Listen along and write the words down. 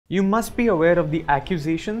You must be aware of the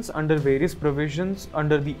accusations under various provisions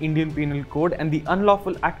under the Indian Penal Code and the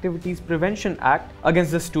Unlawful Activities Prevention Act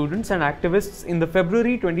against the students and activists in the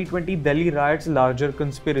February 2020 Delhi riots larger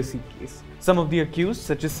conspiracy case. Some of the accused,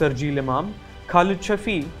 such as Sharjeel Imam, Khalid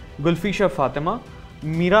Shafi, Gulfisha Fatima,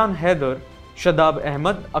 Miran Haider, Shadab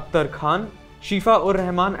Ahmad, Akhtar Khan, Shifa ur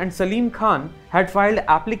Rahman and Salim Khan, had filed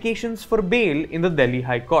applications for bail in the Delhi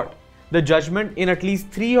High Court. The judgment in at least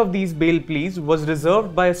 3 of these bail pleas was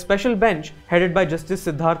reserved by a special bench headed by Justice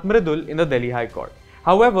Siddharth Mridul in the Delhi High Court.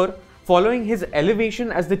 However, following his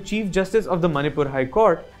elevation as the Chief Justice of the Manipur High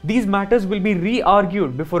Court, these matters will be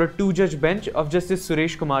re-argued before a 2-judge bench of Justice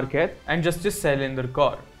Suresh Kumar Kaith and Justice Sailendra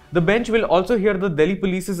Kaur. The bench will also hear the Delhi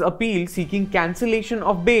Police's appeal seeking cancellation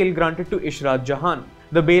of bail granted to Ishrat Jahan.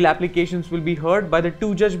 The bail applications will be heard by the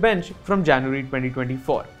 2-judge bench from January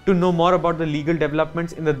 2024. To know more about the legal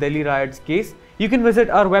developments in the Delhi riots case, you can visit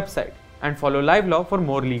our website and follow LiveLaw for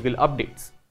more legal updates.